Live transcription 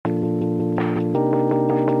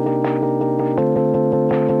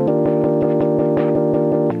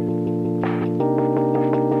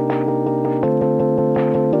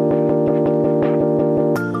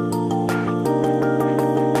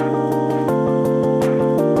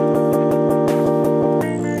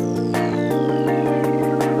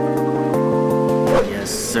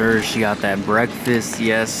She got that breakfast,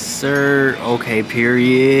 yes sir. Okay,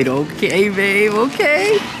 period. Okay, babe,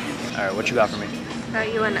 okay. All right, what you got for me?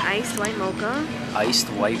 Got you an iced white mocha. Iced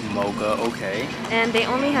white mocha, okay. And they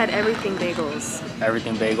only had everything bagels.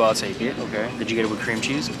 Everything bagel, I'll take it, okay. Did you get it with cream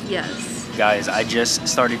cheese? Yes. Guys, I just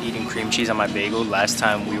started eating cream cheese on my bagel last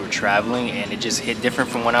time we were traveling, and it just hit different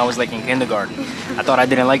from when I was like in kindergarten. I thought I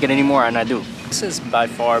didn't like it anymore, and I do. This has by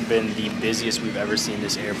far been the busiest we've ever seen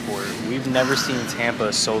this airport. We've never seen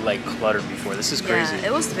Tampa so like cluttered before. This is crazy. Yeah,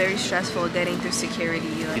 it was very stressful getting through security.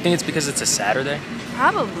 Like, you think it's because it's a Saturday?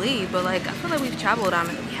 Probably, but like I feel like we've traveled on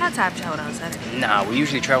it. We had to have traveled on Saturday. Nah, we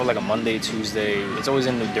usually travel like a Monday, Tuesday. It's always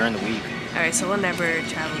during the week. Alright, so we'll never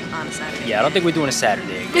travel on a Saturday. Yeah, I don't think we're doing a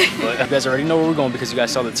Saturday again. But you guys already know where we're going because you guys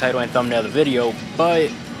saw the title and thumbnail of the video. But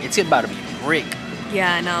it's about to be a break.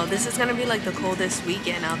 Yeah, no, this is gonna be like the coldest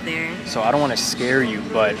weekend out there. So I don't want to scare you,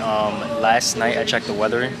 but last night I checked the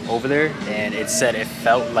weather over there and it said it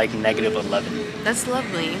felt like -11. That's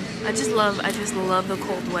lovely. I just love the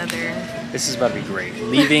cold weather. This is about to be great.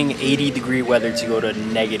 Leaving 80-degree weather to go to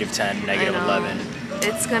 -10, -11.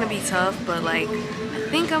 It's gonna be tough, but like I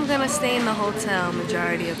think I'm gonna stay in the hotel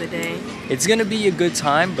majority of the day. It's gonna be a good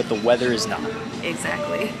time, but the weather is not.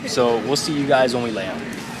 Exactly. So we'll see you guys when we land.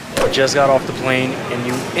 I just got off the plane and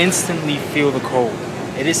you instantly feel the cold.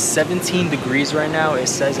 It is 17 degrees right now. It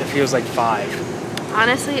says it feels like 5.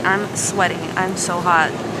 Honestly, I'm sweating. I'm so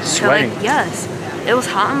hot. Sweating? Like, yes. It was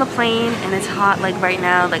hot on the plane and it's hot like right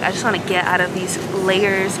now. Like I just want to get out of these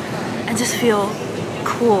layers and just feel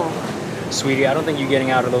cool. Sweetie, I don't think you're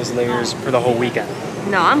getting out of those layers for the whole weekend.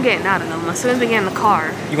 No, I'm getting out of them as soon as we get in the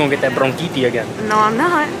car. You're gonna get that bronchitis again. No, I'm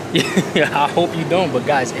not. Yeah, I hope you don't, but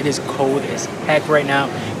guys, it is cold as heck right now.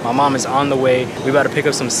 My mom is on the way. We about to pick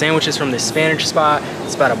up some sandwiches from this Spanish spot.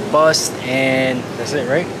 It's about to bust, and that's it,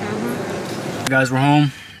 right? Guys, we're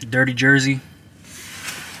home. Dirty Jersey.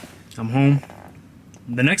 I'm home.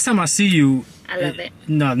 The next time I see you... I love it.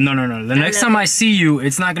 No. The next time I see you,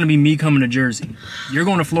 it's not gonna be me coming to Jersey. You're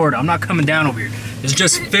going to Florida. I'm not coming down over here. It's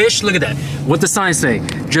just fish. Look at that. What the sign say?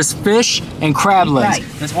 Just fish and crab legs.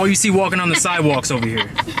 Right. That's all you see walking on the sidewalks over here.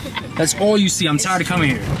 That's all you see. I'm tired of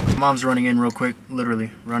coming here. Mom's running in real quick.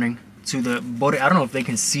 Literally running to the I don't know if they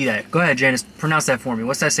can see that. Go ahead, Janice. Pronounce that for me.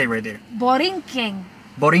 What's that say right there? Borinquen.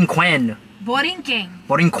 Borinquen. Borinquen.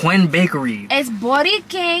 Borinquen Bakery. Es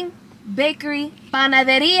Borinquen Bakery,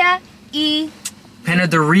 Panadería y...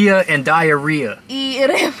 Panaderia and diarrhea. Y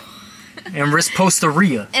and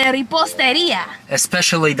reposteria. And repostería.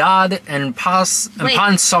 Especialidad en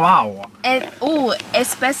pan salado.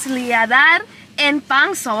 Especialidad en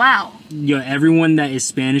pan salado. Yo, everyone that is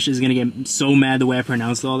Spanish is gonna get so mad the way I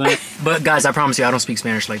pronounced all that. But guys, I promise you, I don't speak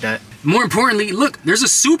Spanish like that. More importantly, look, there's a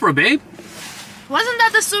Supra, babe. Wasn't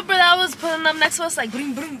that the Supra that was putting up next to us, like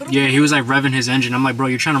bring, bring, bring? Yeah, he was like revving his engine. I'm like, bro,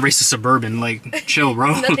 you're trying to race a Suburban. Like, chill,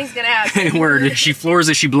 bro. Nothing's gonna happen. Word, if she floors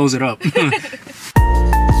it, she blows it up.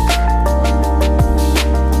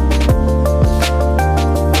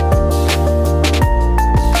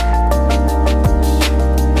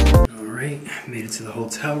 Alright, made it to the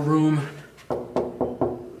hotel room.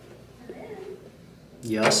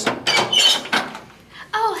 Yes.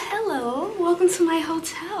 Welcome to my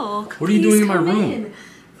hotel. What are you doing in my room?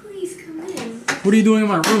 Please come in. What are you doing in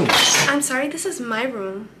my room? I'm sorry, this is my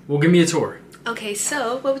room. Well, give me a tour. Okay,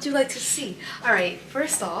 so what would you like to see? All right,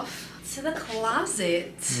 first off, to the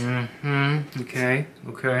closet. Okay,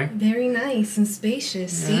 okay. Very nice and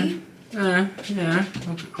spacious, see? Yeah. Okay.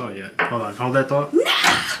 Oh, yeah. Hold on, hold that thought. Nah!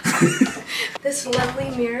 This lovely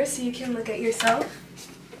mirror so you can look at yourself.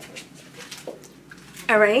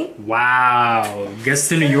 All right. Wow. Gets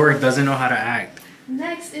to New York, doesn't know how to act.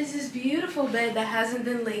 Next is this beautiful bed that hasn't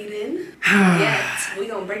been laid in yet. We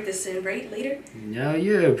gonna break this in, right? Later?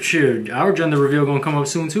 Yeah. Sure. Our gender reveal gonna come up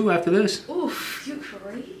soon too after this. Oof, you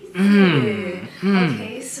crazy.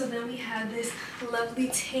 Okay, so then we have this lovely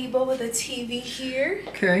table with a TV here.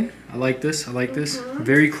 Okay. I like this.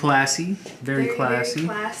 Very classy. Very classy.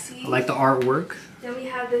 I like the artwork. Then we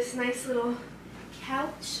have this nice little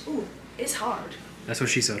couch. Ooh, it's hard. That's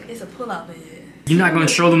what she said. It's a pull-out bed. You're not going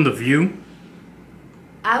to show them the view?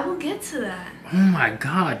 I will get to that. Oh my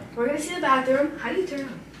god. We're going to see the bathroom. How do you turn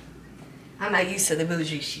on? I'm not used to the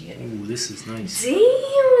bougie shit. Ooh, this is nice. Damn,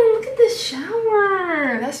 look at this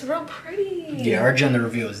shower. That's real pretty. Yeah, our gender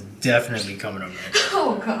reveal is definitely coming up next.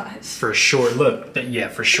 Oh gosh. For sure. Look, yeah,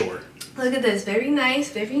 for sure. Look at this. Very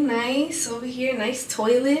nice, very nice. Over here, nice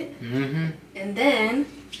toilet. And then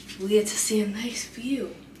we get to see a nice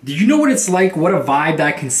view. Do you know what it's like? What a vibe that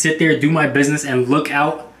I can sit there, do my business, and look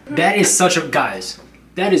out. That is such a... Guys,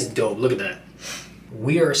 that is dope. Look at that.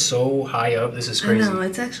 We are so high up. This is crazy. I know,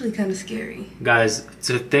 it's actually kind of scary. Guys,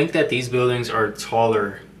 to think that these buildings are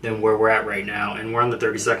taller than where we're at right now, and we're on the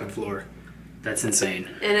 32nd floor. That's insane.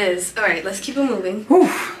 It is. All right, let's keep it moving. Whew.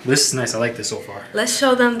 This is nice. I like this so far. Let's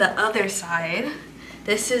show them the other side.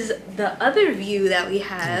 This is the other view that we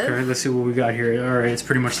have. Okay, let's see what we got here. All right, it's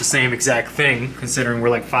pretty much the same exact thing, considering we're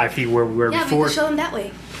like 5 feet where we were before. before. Yeah, we can show them that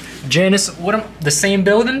way. Janice, the same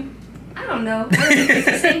building? I don't know. It's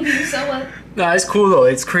the same view, so what? Nah, it's cool though.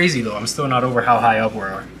 It's crazy though. I'm still not over how high up we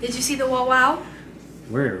are. Did you see the wow?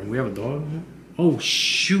 Where? We have a dog? Oh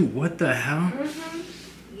shoot! What the hell?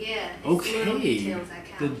 Yeah. Okay.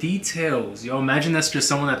 The details. Yo, imagine that's just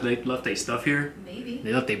someone that left their stuff here. Maybe.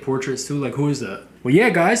 They left their portraits too. Like, who is that? Well, yeah,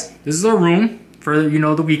 guys. This is our room for, you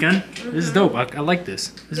know, the weekend. This is dope. I like this.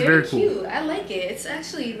 This is very cool. Cute. I like it. It's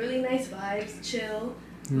actually really nice vibes. Chill.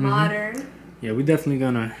 Modern. Yeah, we definitely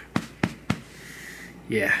gonna...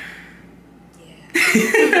 Yeah.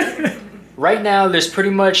 Right now, there's pretty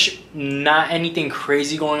much not anything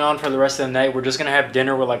crazy going on for the rest of the night. We're just gonna have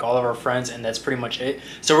dinner with like all of our friends, and that's pretty much it.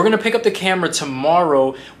 So we're gonna pick up the camera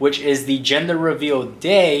tomorrow, which is the gender reveal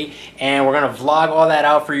day, and we're gonna vlog all that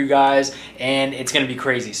out for you guys, and it's gonna be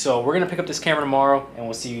crazy. So we're gonna pick up this camera tomorrow, and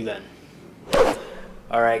we'll see you then.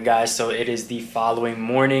 All right, guys, so it is the following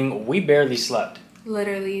morning. We barely slept.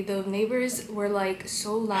 Literally, the neighbors were like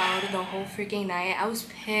so loud the whole freaking night. I was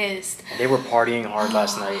pissed. They were partying hard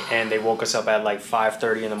last night, and they woke us up at like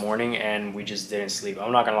 5:30 in the morning, and we just didn't sleep.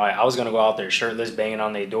 I'm not gonna lie, I was gonna go out there shirtless, banging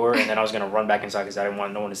on their door, and then I was gonna run back inside because I didn't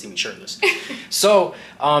want no one to see me shirtless. So,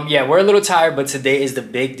 yeah, we're a little tired, but today is the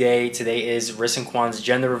big day. Today is Rissa Quan'S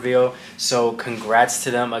gender reveal. So, congrats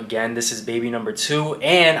to them again. This is baby number 2,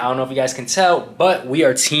 and I don't know if you guys can tell, but we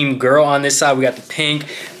are team girl on this side. We got the pink.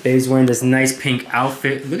 Baby's wearing this nice pink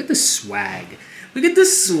outfit. Look at the swag. Look at the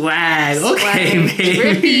swag. Okay, man.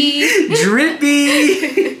 Drippy.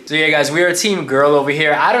 Drippy. So yeah, guys, we are team girl over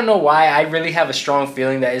here. I don't know why. I really have a strong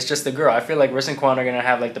feeling that it's just a girl. I feel like Rissa and Quan are gonna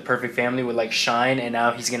have like the perfect family with like Shine, and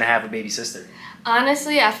now he's gonna have a baby sister.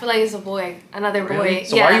 Honestly, I feel like it's a boy. Another boy. Really?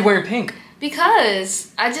 So why are you wearing pink?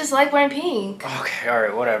 Because I just like wearing pink. Okay, all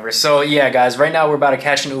right, whatever. So yeah, guys, right now we're about to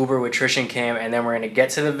catch an Uber with Trish and Cam, and then we're gonna get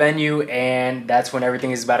to the venue, and that's when everything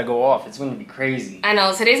is about to go off. It's gonna be crazy. I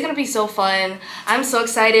know, today's gonna be so fun. I'm so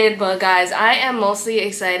excited, but guys, I am mostly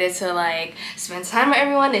excited to like spend time with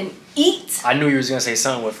everyone and eat. I knew you was gonna say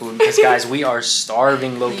something with food because guys, we are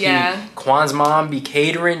starving low key. Yeah. Quan's mom be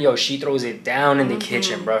catering. Yo, she throws it down in the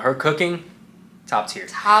kitchen, bro. Her cooking. Top tier.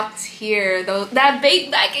 Top tier. Though that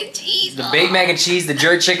baked mac and cheese. The baked mac and cheese, the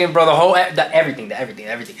jerk chicken, bro. The whole, everything.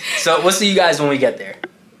 So we'll see you guys when we get there.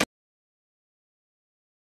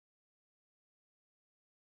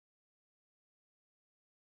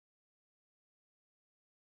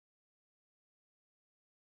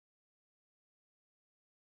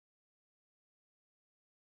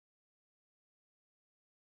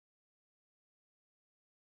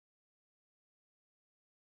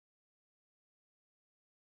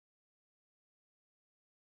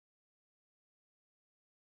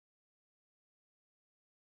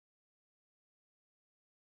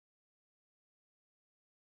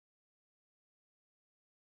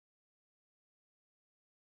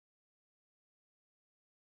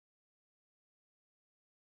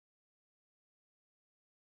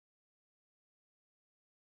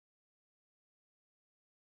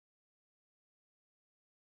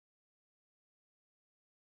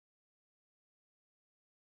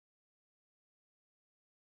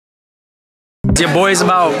 Your boy is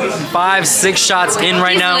about 5-6 shots in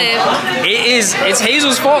right now. It's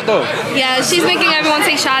Hazel's fault though. Yeah, she's making everyone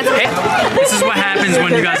take shots. This is what happens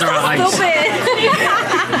when you guys are on ice.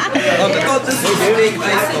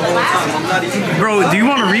 Bro, do you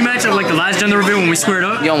want a rematch of like the last gender reveal when we squared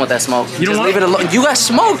up? You don't want that smoke. You don't want leave it alone. You got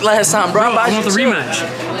smoked last time, bro. Bro, I want the rematch.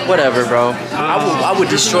 Whatever, bro. I would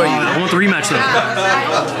destroy you. I want the rematch though.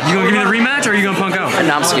 You gonna give me the rematch or are you gonna punk out?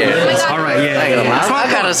 Nah, I'm scared. Alright, yeah. I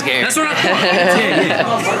got us scared. That's what I thought.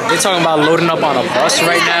 Yeah. They're talking about loading up on a bus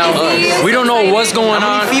right now. We don't know what's going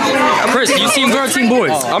on. Chris, you team girl or team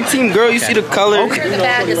boys? I'm team girl. You see the color. Okay. The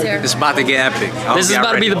bag is here. It's about to get epic. This is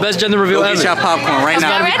about to be the best gender reveal ever. Go get y'all popcorn right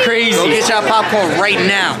now. It's about to be crazy. Go get y'all popcorn right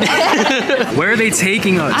now. Where are they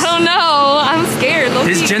taking us? I don't know. I'm scared.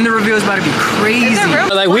 This gender reveal is about to be crazy.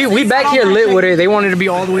 Like we back here lit with it. They wanted to be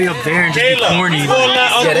all the way up there and just be corny.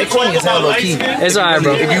 Yeah, they corny as hell, low key. It's alright,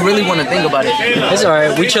 bro. If you really want to think about it. It's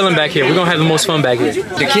alright. We chilling back here. We're gonna have the most fun back here.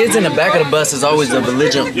 The kids in the back of the bus is always the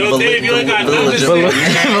belligerent.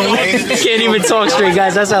 Can't even talk straight,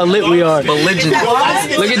 guys. That's how lit we are. Belligerent.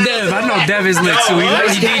 Look at Dev. I know Dev is lit too. He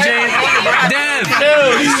DJing. Dev.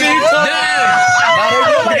 Dev.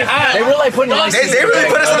 They real like putting us. They really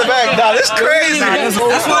put us in the back. Nah, this crazy. That's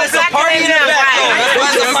why it's a party in the back. That's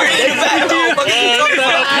why it's a party in the back.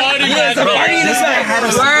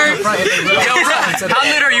 Yo, bro, how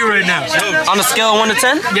lit are you right now? On a scale of 1 to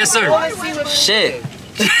 10? Yes, sir. Shit.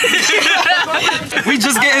 We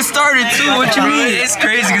just getting started too. What you mean? It's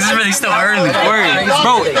crazy because it's really still early.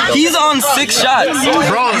 Bro, he's on 6 shots.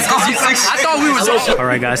 Bro, I thought we was. All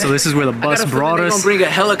right, guys. So this is where the bus brought They're us. gonna bring a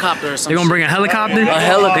helicopter or something. They're gonna bring a helicopter.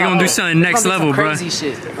 helicopter. They're gonna do something next level, bro. Crazy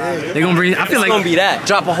shit. They're gonna bring. I feel It's gonna like. be that.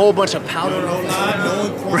 Drop a whole bunch of powder.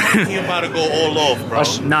 He about to go all off, bro.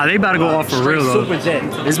 Nah, they about to go off for real though. Super jet.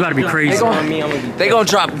 It's about to be crazy. They gonna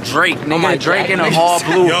drop Drake. Nigga, Drake in a all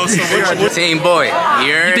blue. Yo, so what Team boy.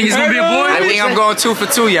 You think it's gonna be a boy? I think I'm going 2 for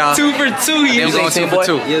 2, y'all. 2 for 2. I'm going 2 for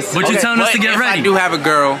 2. Yes. But you telling us to get If ready? I do have a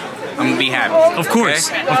girl, I'm gonna be happy. Of course,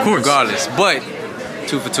 Okay? of course. Regardless, but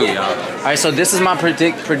 2 for 2, y'all. All right, so this is my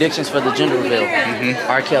predictions for the gender reveal.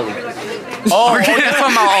 R. Kelly. Oh, you're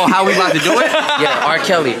talking about how we about to do it? Yeah, R.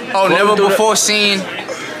 Kelly. Oh, Go never through the before seen.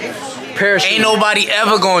 parachute. Ain't nobody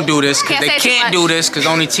ever gonna do this because Can't they say too can't much. do this because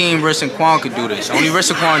only Team Rissa Quan could do this. Only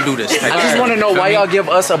Rissa Quan do this. I just want to know why y'all give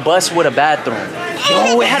us a bus with a bathroom.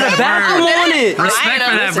 Oh, it had a bathroom on it. Respect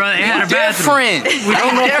for that, brother. It had a bathroom. different. I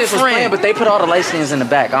don't know if this was planned, but they put all the light skins in the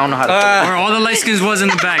back. I don't know how to. Or all the light skins was in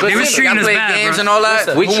the back. They was Y'all treating us play bad, games bro. and all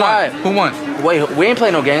that. We Who tried. Won? Who won? Wait, we ain't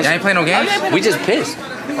playing no games. Y'all ain't play no games. We just pissed.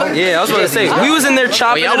 Yeah, I was about to say. We was in there Oh,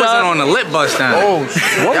 chopping y'all it wasn't up. on the lit bus then. What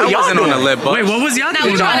were Y'all y'all wasn't on doing? the lit bus. Wait, what was y'all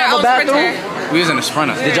doing? Did y'all have a bathroom? We was in the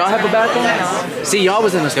sprinter. Did y'all have a bathroom? See, y'all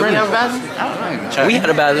was in the Did we sprinter. have a bathroom? We had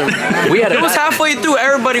a bathroom. We had a It was halfway through.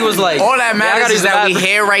 Everybody was like, All that "Yeah, I matters gotta is use the that we bathroom."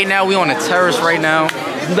 here right now. We on the terrace right now.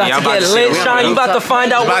 You about to get lit, Sean. You about to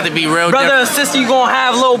find out It's about what to be real brother and different. sister you gonna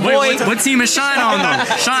have, little boy. Wait, what team is Shine on though?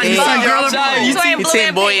 Shine, you Yeah. team girl or Shine, boy? you You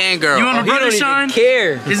team boy and girl. You on a He brother don't even Shine?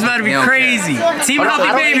 care. It's about to be He don't crazy. Team I Healthy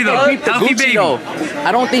don't Baby think they though. peeped the Healthy Gucci, Baby. though.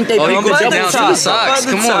 I don't think they Oh, you peeped the button double down T. to the socks.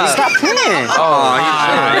 Come on. Stop playing.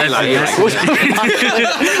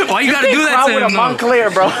 Why you gotta do that Crowd to with a him though? Montclair,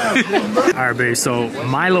 bro. All right, babe. So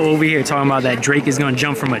Milo over here talking about that Drake is gonna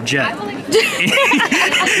jump from a jet.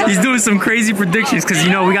 He's doing some crazy predictions because you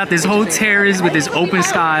know we got this whole terrace with this open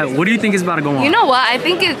sky. What do you think is about to go on? You know what? I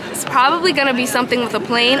think it's probably gonna be something with a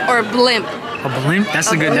plane or a blimp. A blimp?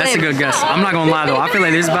 That's a good guess. I'm not gonna lie though. I feel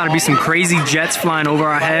like there's about to be some crazy jets flying over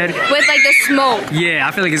our head. With like the smoke. Yeah,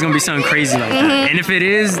 I feel like it's gonna be something crazy like that. And if it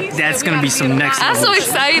is, that's gonna be some next I'm level. so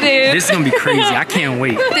excited. This is gonna be crazy. I can't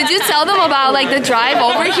wait. Did you tell them about like the drive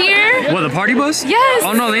over here? What, the party bus? Yes.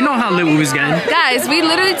 Oh no, they know how lit we was getting. Guys, we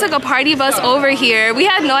literally took a party bus over here. We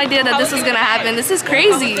had no idea that this was gonna happen. This is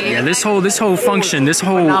crazy. Yeah, this whole function, this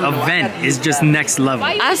whole event is just next level.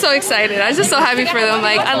 I'm so excited. I'm just so happy for them.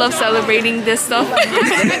 Like, I love celebrating this stuff.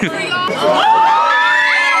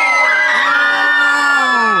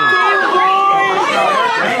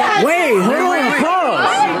 Wait, hold on,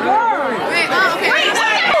 pause.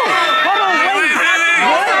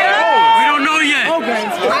 We don't know yet.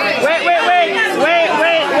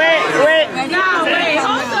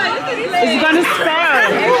 It's gonna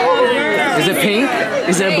spell. Is it pink?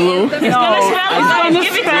 Is it blue? It's gonna spell.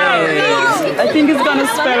 I think it's gonna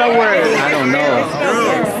spell a word. I don't know.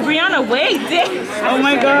 Brianna, wait. Oh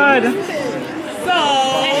my god.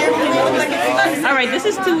 All right, this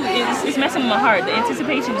is too. It's messing with my heart. The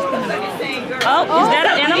anticipation is coming. Oh, is that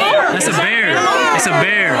an animal? That's a bear. It's a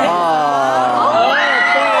bear.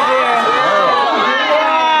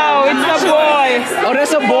 Wow, it's a boy. Oh,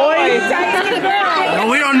 that's a boy? No,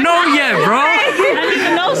 we don't know yet, bro. And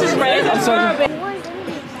the nose is red. I'm sorry.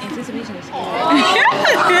 Anticipation is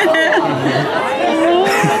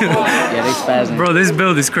Yeah, they spazzing. Bro, this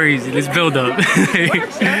build is crazy. This build up. I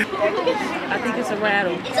think it's a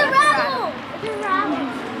rattle. It's a rattle! It's a rattle!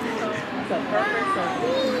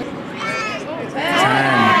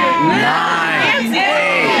 9,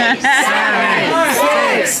 8, 7,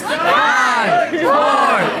 6, 5,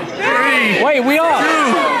 4, 3. Wait, we are.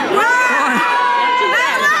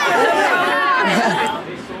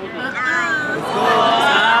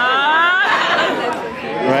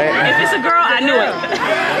 Right? If it's a girl, I knew it.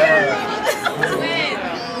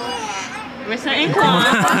 Rissa and Quan.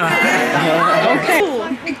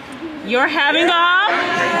 Okay. You're having a...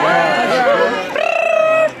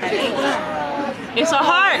 It's a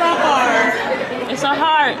heart. It's a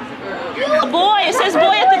heart. A boy. It says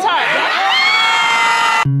boy at the top.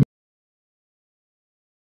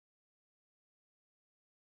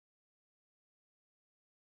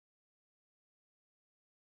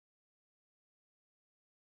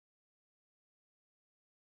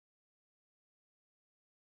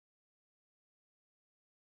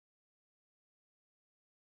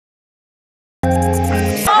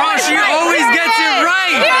 Bro, she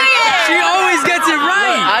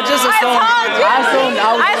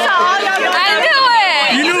saw all y'all going. I knew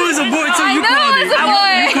it. You knew it was a boy too. You knew called it was a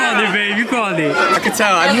boy. You called it, babe. You called it. I can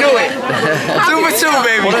tell. I knew it. 2 for 2,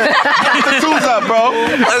 baby. Put the tools up, bro.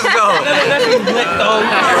 Let's go.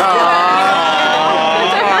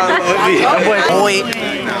 Boy.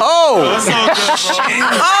 Oh.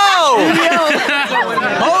 Oh.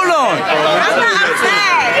 Hold on.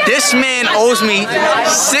 This man owes me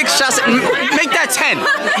 6 shots. Make that 10.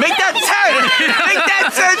 Make that 10. Make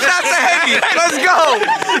that 10 shots of Henny. Let's go.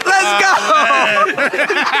 Let's go.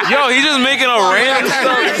 Yo, he's just making a random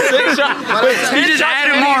 6 shots. He just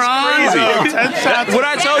added more on. What'd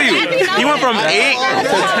I tell you? He went from 8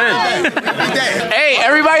 to 10. Hey,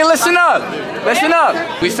 everybody listen up. Listen up.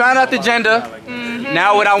 We found out the gender.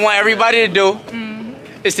 Now what I want everybody to do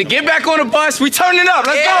is to get back on the bus. We turning up.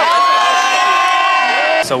 Let's go.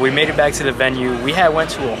 So we made it back to the venue. We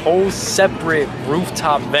went to a whole separate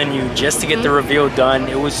rooftop venue just to get the reveal done.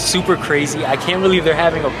 It was super crazy. I can't believe they're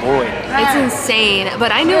having a boy. It's insane,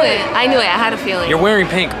 but I knew it. I had a feeling. You're wearing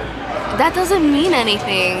pink. That doesn't mean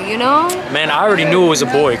anything, you know? Man, I already knew it was a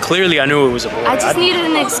boy. Clearly, I knew it was a boy. I just needed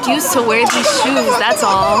an excuse to wear these shoes, that's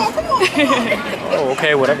all. Oh,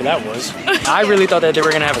 okay, whatever that was. I really thought that they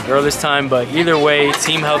were gonna have a girl this time, but either way,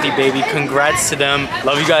 Team Healthy Baby, congrats to them.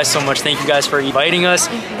 Love you guys so much. Thank you guys for inviting us.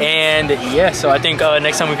 And yeah, so I think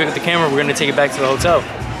next time we pick up the camera, we're gonna take it back to the hotel.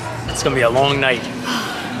 It's gonna be a long night.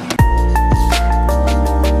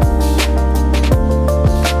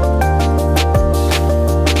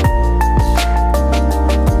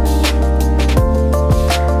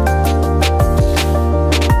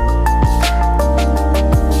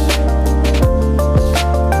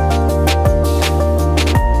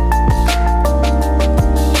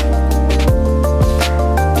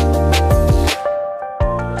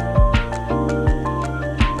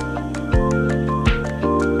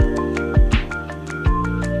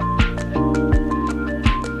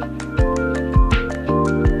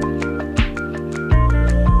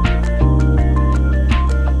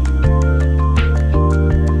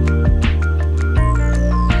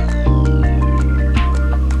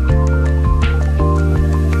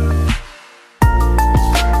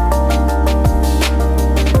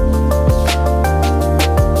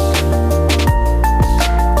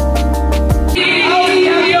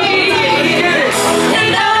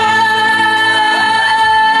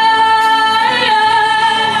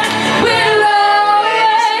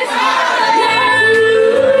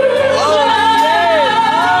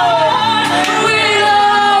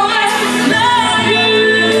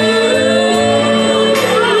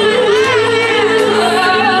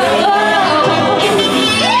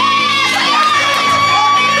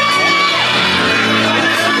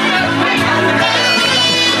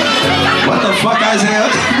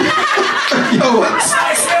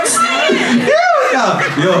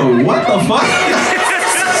 Yo, what the fuck?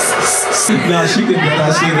 Nah, she can get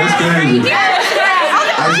that shit. That's crazy.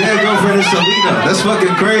 Isaiah's girlfriend is Selena. That's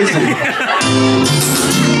fucking crazy.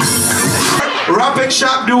 Rapid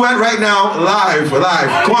shop duet right now, live.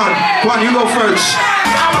 Quan, you go first.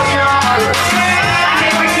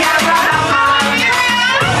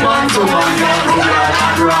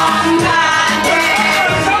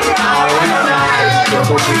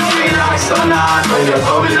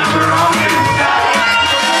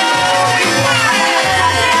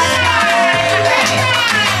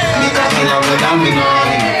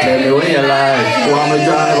 Baby, when you're alive, I'm a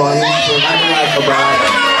drive on you, so I can like a bride.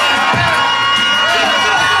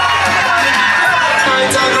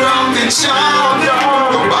 Night and ramping shout,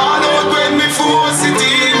 no bad out when me force it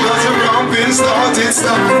in, cause the ramping started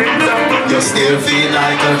stop. You still feel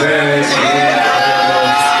like a virgin.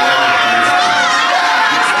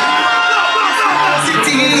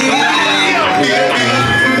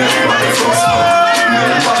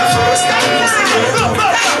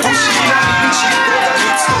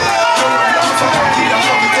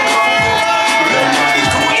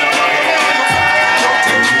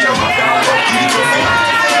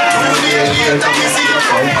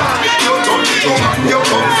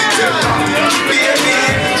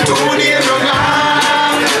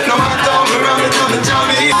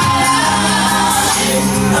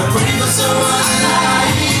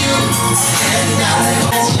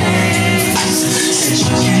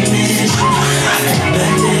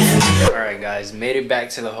 Alright guys, made it back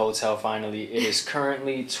to the hotel finally. It is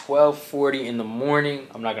currently 12:40 in the morning.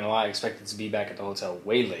 I'm not gonna lie, I expected to be back at the hotel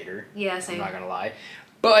way later. Yeah, same. I'm not gonna lie.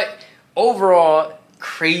 But overall,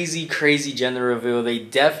 crazy gender reveal. They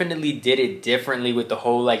definitely did it differently with the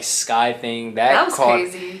whole like sky thing. That was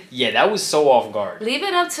crazy. Yeah, that was so off guard. Leave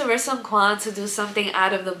it up to Rissa Quan'S to do something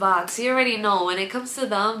out of the box. You already know when it comes to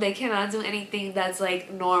them, they cannot do anything that's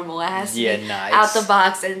like normal. It has to be out the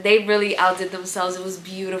box, and they really outdid themselves. It was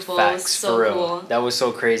beautiful. Facts, it was so for real. cool. That was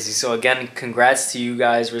so crazy. So again, congrats to you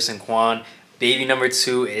guys, Rissa Quan. Baby number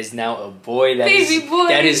 2 is now a boy. That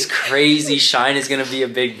is crazy. Shine is gonna be a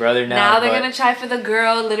big brother now. Now they're gonna try for the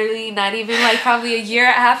girl. Literally, not even like probably a year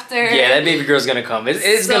after. Yeah, that baby girl's gonna come.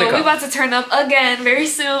 It's gonna come. We're about to turn up again very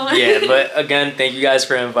soon. Yeah, but again, thank you guys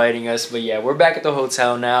for inviting us. But yeah, we're back at the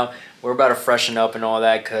hotel now. We're about to freshen up and all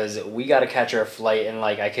that because we gotta catch our flight in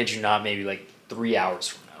like, I kid you not, maybe like 3 hours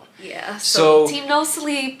from now. Yeah, so team no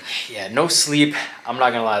sleep. Yeah, no sleep. I'm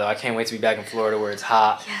not gonna lie though, I can't wait to be back in Florida where it's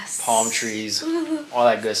hot, palm trees, all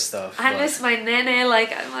that good stuff. I miss my nene,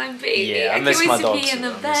 like my baby. Yeah, I can't miss wait my to dog be in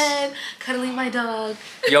the bed, cuddling my dog.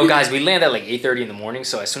 Yo guys, we land at like 8:30 in the morning,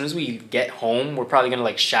 so as soon as we get home, we're probably gonna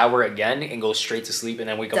like shower again and go straight to sleep and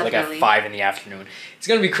then wake up like at 5 in the afternoon. It's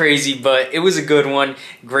gonna be crazy, but it was a good one.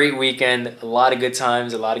 Great weekend, a lot of good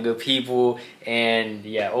times, a lot of good people, and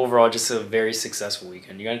yeah, overall just a very successful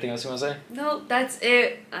weekend. You got anything else you want to say? No, that's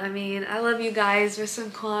it. I mean, I love you guys,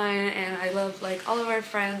 Rissa Quan, and I love like all of our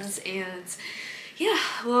friends, and yeah,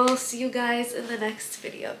 we'll see you guys in the next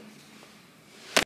video.